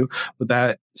 2022, but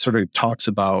that sort of talks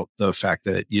about the fact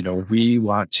that, we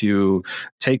want to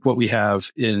take what we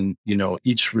have in,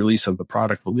 each release of the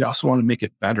product, but we also want to make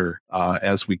it better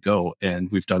as we go.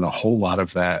 And we've done a whole lot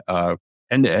of that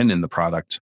end to end in the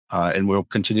product, and we'll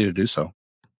continue to do so.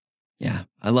 Yeah,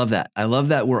 I love that. I love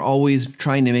that we're always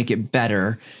trying to make it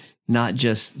better, not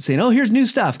just saying, oh, here's new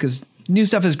stuff, because new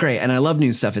stuff is great. And I love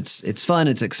new stuff. It's fun.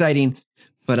 It's exciting.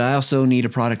 But I also need a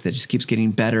product that just keeps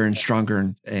getting better and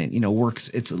stronger and works.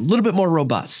 It's a little bit more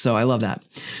robust. So I love that.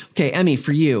 Okay, Emmy,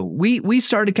 for you, we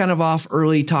started kind of off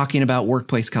early talking about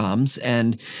workplace comms.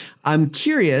 And I'm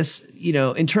curious,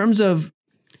 in terms of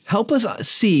help us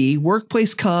see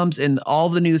workplace comms and all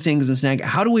the new things in Snagit.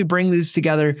 How do we bring these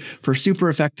together for super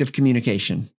effective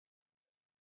communication?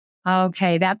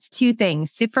 Okay, that's two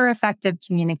things. Super effective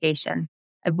communication.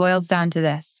 It boils down to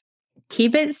this.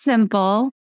 Keep it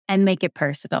simple and make it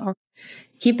personal.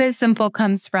 Keep it simple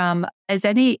comes from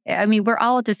we're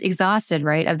all just exhausted,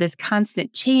 right, of this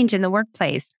constant change in the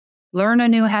workplace. Learn a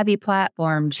new heavy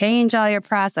platform, change all your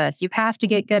process. You have to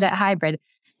get good at hybrid.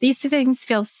 These things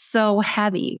feel so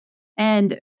heavy,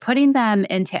 and putting them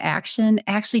into action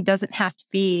actually doesn't have to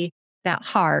be that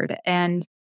hard. And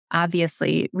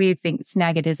obviously, we think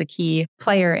Snagit is a key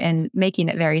player in making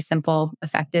it very simple,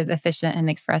 effective, efficient, and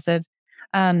expressive.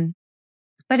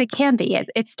 But it can be.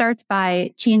 It starts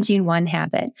by changing one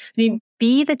habit.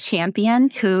 Be the champion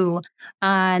who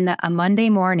on a Monday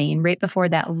morning, right before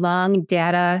that long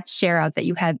data share out that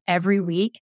you have every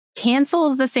week,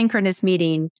 cancels the synchronous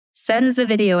meeting, sends a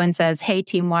video and says, hey,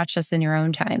 team, watch us in your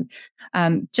own time.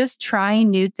 Just trying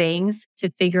new things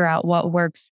to figure out what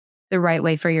works the right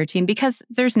way for your team, because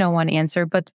there's no one answer,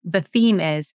 but the theme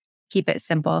is keep it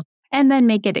simple and then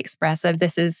make it expressive.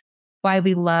 This is why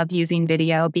we love using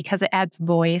video, because it adds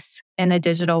voice in a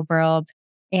digital world.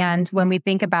 And when we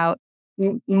think about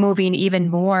moving even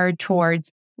more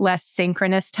towards less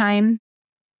synchronous time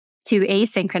to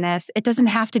asynchronous, it doesn't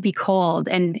have to be cold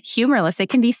and humorless. It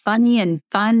can be funny and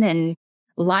fun and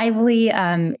lively.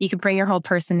 You can bring your whole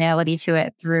personality to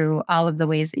it through all of the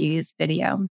ways that you use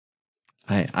video.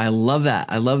 I love that.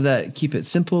 I love that. Keep it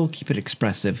simple, keep it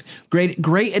expressive.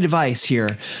 Great advice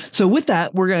here. So with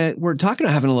that, we're talking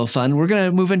about having a little fun. We're going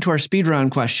to move into our speed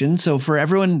round questions. So for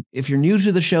everyone, if you're new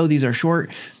to the show, these are short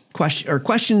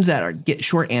questions that get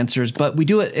short answers, but we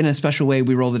do it in a special way.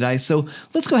 We roll the dice. So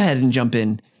let's go ahead and jump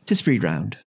in to speed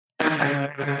round.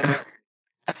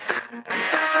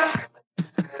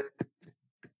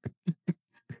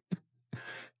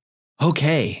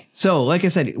 Okay, so like I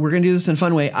said, we're going to do this in a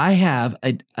fun way. I have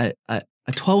a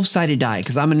 12-sided die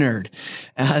because I'm a nerd.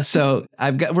 So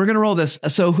we're going to roll this.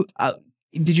 So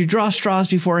did you draw straws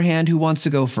beforehand? Who wants to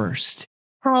go first?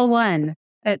 Paul won.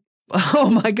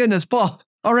 Oh my goodness, Paul.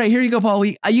 All right, here you go, Paul.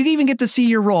 You even get to see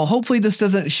your roll. Hopefully this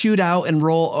doesn't shoot out and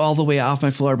roll all the way off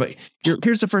my floor, but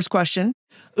here's the first question.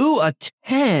 Ooh, a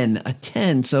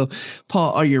 10. So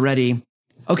Paul, are you ready?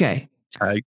 Okay.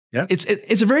 Yeah.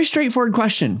 It's a very straightforward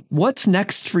question. What's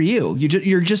next for you?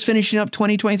 You're just finishing up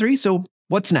 2023. So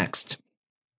what's next?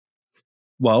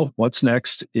 Well, what's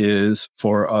next is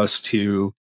for us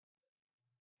to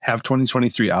have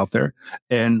 2023 out there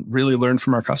and really learn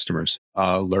from our customers,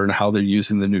 learn how they're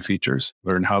using the new features,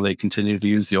 learn how they continue to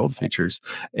use the old features,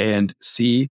 and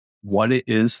see what it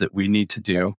is that we need to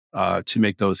do to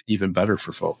make those even better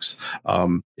for folks.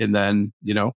 And then,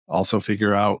 also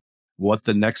figure out what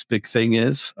the next big thing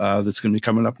is that's going to be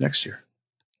coming up next year.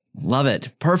 Love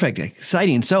it. Perfect.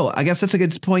 Exciting. So I guess that's a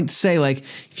good point to say, like,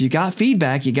 if you got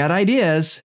feedback, you got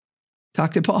ideas,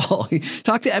 talk to Paul,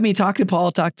 talk to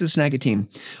Paul, talk to the Snagit team.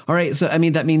 All right. So,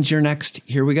 that means you're next.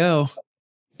 Here we go.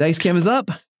 Dice cam is up.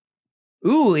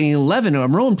 Ooh, an 11.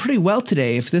 I'm rolling pretty well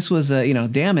today. If this was a,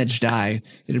 damage die,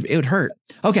 it would hurt.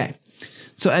 Okay.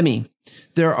 So, Emmy,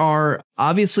 there are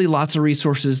obviously lots of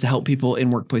resources to help people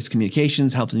in workplace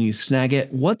communications, help them use Snagit.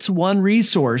 What's one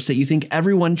resource that you think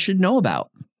everyone should know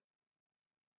about?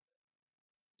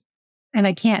 And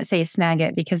I can't say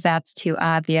Snagit because that's too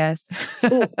obvious.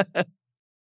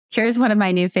 Here's one of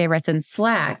my new favorites in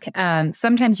Slack.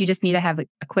 Sometimes you just need to have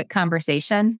a quick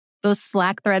conversation. Those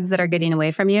Slack threads that are getting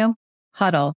away from you,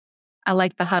 Huddle. I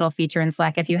like the Huddle feature in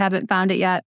Slack. If you haven't found it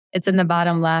yet, it's in the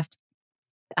bottom left.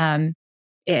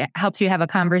 It helps you have a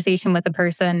conversation with a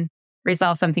person,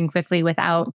 resolve something quickly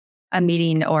without a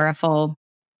meeting or a full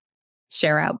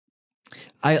share out.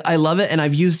 I love it. And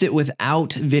I've used it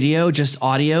without video, just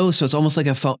audio. So it's almost like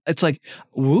a phone. It's like,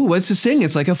 ooh, what's this thing?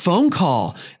 It's like a phone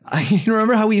call. You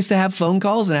remember how we used to have phone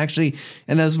calls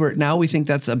now we think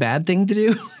that's a bad thing to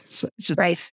do. It's just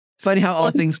right. Funny how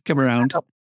all things come around.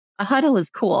 A huddle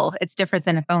is cool. It's different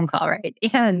than a phone call, right?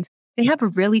 And They have a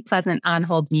really pleasant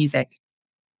on-hold music.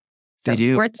 They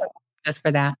do. Worth just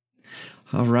for that.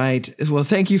 All right. Well,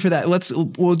 thank you for that.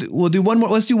 We'll do one more.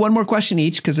 Let's do one more question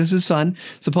each because this is fun.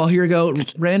 So, Paul, here we go.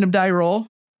 Random die roll.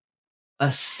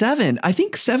 A 7. I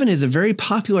think 7 is a very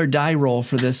popular die roll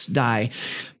for this die.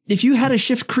 If you had to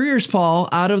shift careers, Paul,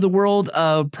 out of the world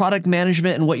of product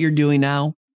management and what you're doing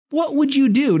now, what would you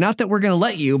do? Not that we're going to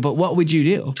let you, but what would you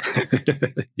do?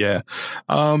 Yeah.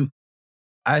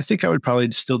 I think I would probably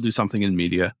still do something in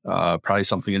media, probably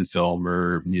something in film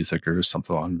or music or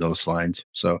something along those lines.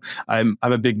 So I'm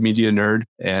a big media nerd,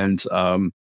 and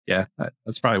yeah,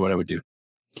 that's probably what I would do.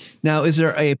 Now, is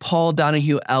there a Paul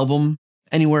Donahue album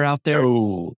anywhere out there?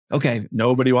 Oh, okay.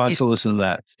 Nobody wants to listen to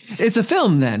that. It's a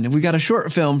film then. We got a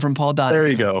short film from Paul Donahue. There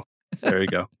you go. There you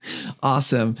go.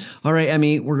 Awesome. All right,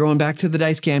 Emmy, we're going back to the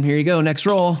dice cam. Here you go. Next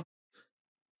roll.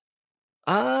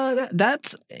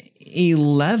 That's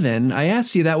 11. I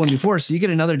asked you that one before, so you get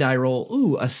another die roll.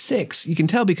 Ooh, a 6. You can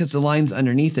tell because the line's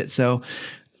underneath it. So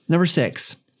number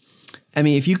 6.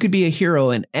 Emmy, if you could be a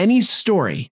hero in any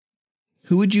story,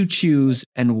 who would you choose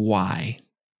and why?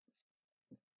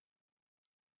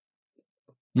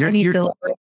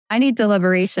 I need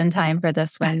deliberation time for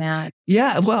this one, Matt.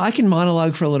 Yeah, well, I can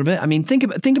monologue for a little bit. I mean, think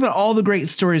about all the great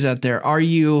stories out there.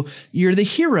 You're the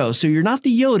hero, so you're not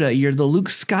the Yoda, you're the Luke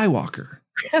Skywalker.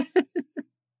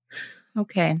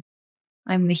 Okay.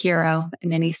 I'm the hero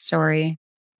in any story.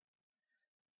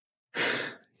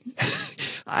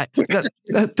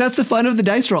 That's the fun of the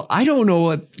dice roll. I don't know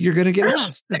what you're going to get.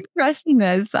 I'm crushing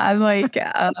this. I'm like,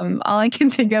 all I can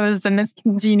think of is the Miss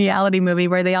Congeniality movie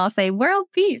where they all say world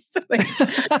peace.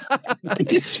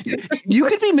 You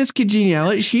could be Miss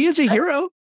Congeniality. She is a hero.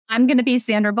 I'm going to be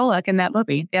Sandra Bullock in that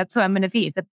movie. That's who I'm going to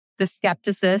be. The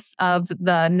skepticist of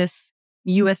the Miss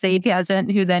USA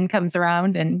pageant who then comes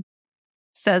around and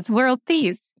says world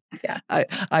peace. Yeah.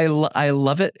 I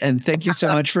love it. And thank you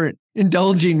so much for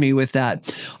indulging me with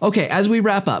that. Okay. As we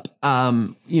wrap up,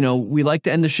 we like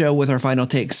to end the show with our final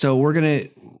take. So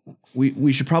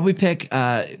we should probably pick,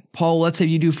 Paul, let's have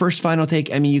you do first final take.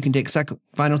 Emmy, you can take second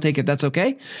final take if that's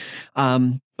okay.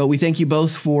 But we thank you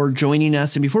both for joining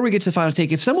us. And before we get to the final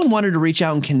take, if someone wanted to reach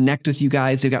out and connect with you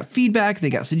guys, they've got feedback, they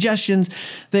got suggestions,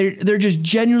 they're just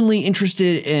genuinely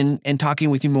interested in talking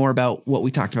with you more about what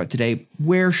we talked about today,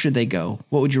 where should they go?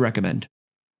 What would you recommend?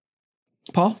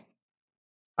 Paul?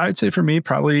 I'd say for me,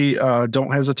 probably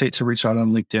don't hesitate to reach out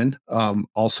on LinkedIn.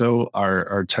 Also,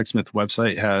 our TechSmith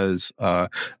website has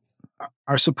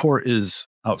our support is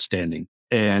outstanding,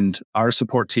 and our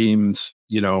support teams,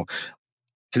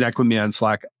 connect with me on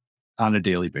Slack on a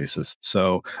daily basis.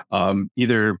 So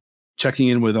either checking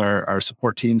in with our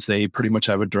support teams, they pretty much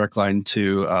have a direct line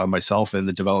to myself and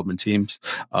the development teams,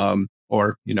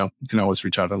 or you can always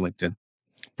reach out on LinkedIn.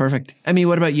 Perfect. Emmy,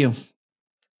 what about you?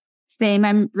 Same.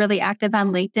 I'm really active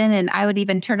on LinkedIn, and I would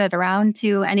even turn it around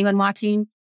to anyone watching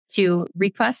to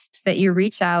request that you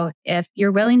reach out if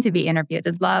you're willing to be interviewed.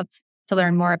 I'd love to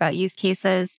learn more about use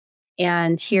cases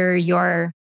and hear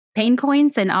your pain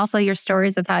points and also your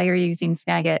stories of how you're using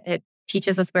Snagit. It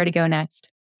teaches us where to go next.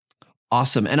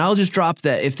 Awesome. And I'll just drop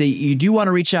that if you do want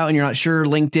to reach out and you're not sure,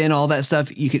 LinkedIn, all that stuff,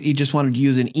 you just wanted to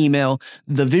use an email,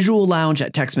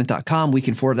 thevisuallounge@techsmith.com. We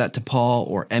can forward that to Paul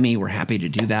or Emmy. We're happy to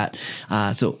do that.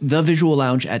 So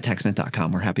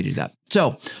thevisuallounge@techsmith.com. We're happy to do that.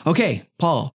 So, okay,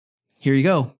 Paul, here you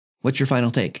go. What's your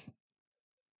final take?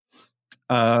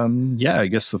 I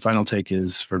guess the final take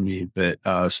is for me, but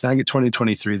Snagit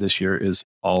 2023 this year is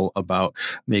all about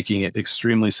making it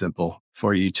extremely simple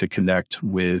for you to connect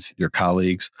with your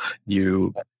colleagues.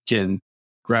 You can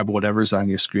grab whatever's on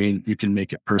your screen. You can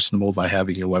make it personable by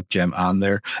having your webcam on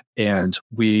there. And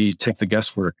we take the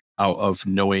guesswork out of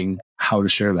knowing how to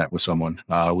share that with someone.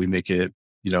 We make it,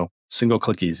 single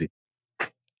click easy.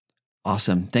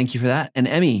 Awesome. Thank you for that. And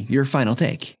Emmy, your final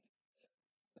take.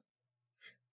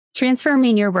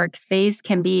 Transforming your workspace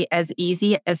can be as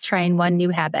easy as trying one new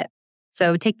habit.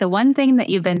 So take the one thing that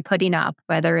you've been putting off,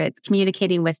 whether it's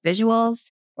communicating with visuals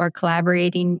or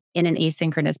collaborating in an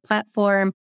asynchronous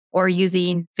platform or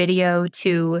using video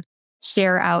to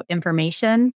share out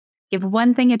information. Give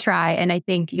one thing a try, and I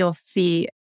think you'll see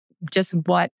just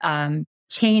what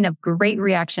chain of great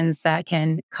reactions that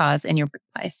can cause in your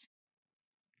workplace.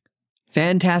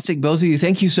 Fantastic, both of you.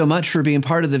 Thank you so much for being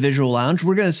part of the Visual Lounge.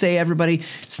 We're going to say, everybody,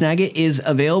 Snagit is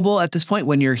available at this point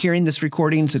when you're hearing this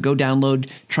recording. So go download,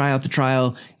 try out the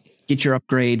trial, get your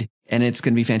upgrade, and it's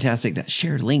going to be fantastic. That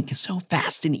shared link is so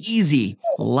fast and easy.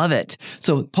 Love it.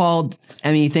 So Paul,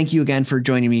 Emmy, thank you again for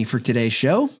joining me for today's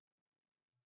show.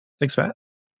 Thanks, Matt.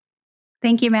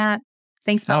 Thank you, Matt.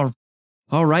 Thanks, Paul.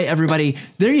 All right, everybody.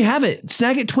 There you have it.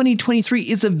 Snagit 2023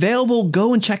 is available.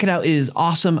 Go and check it out. It is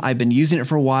awesome. I've been using it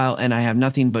for a while and I have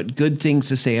nothing but good things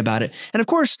to say about it. And of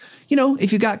course,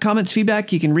 if you got comments,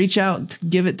 feedback, you can reach out,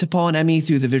 give it to Paul and Emmy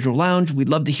through the Visual Lounge. We'd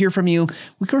love to hear from you.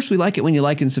 Of course, we like it when you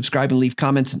like and subscribe and leave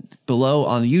comments below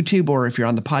on YouTube or if you're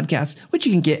on the podcast, which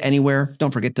you can get anywhere.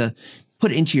 Don't forget to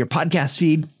put it into your podcast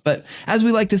feed. But as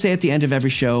we like to say at the end of every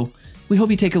show, we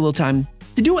hope you take a little time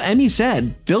to do what Emmy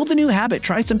said. Build a new habit.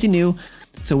 Try something new.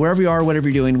 So wherever you are, whatever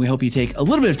you're doing, we hope you take a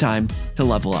little bit of time to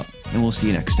level up. And we'll see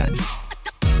you next time.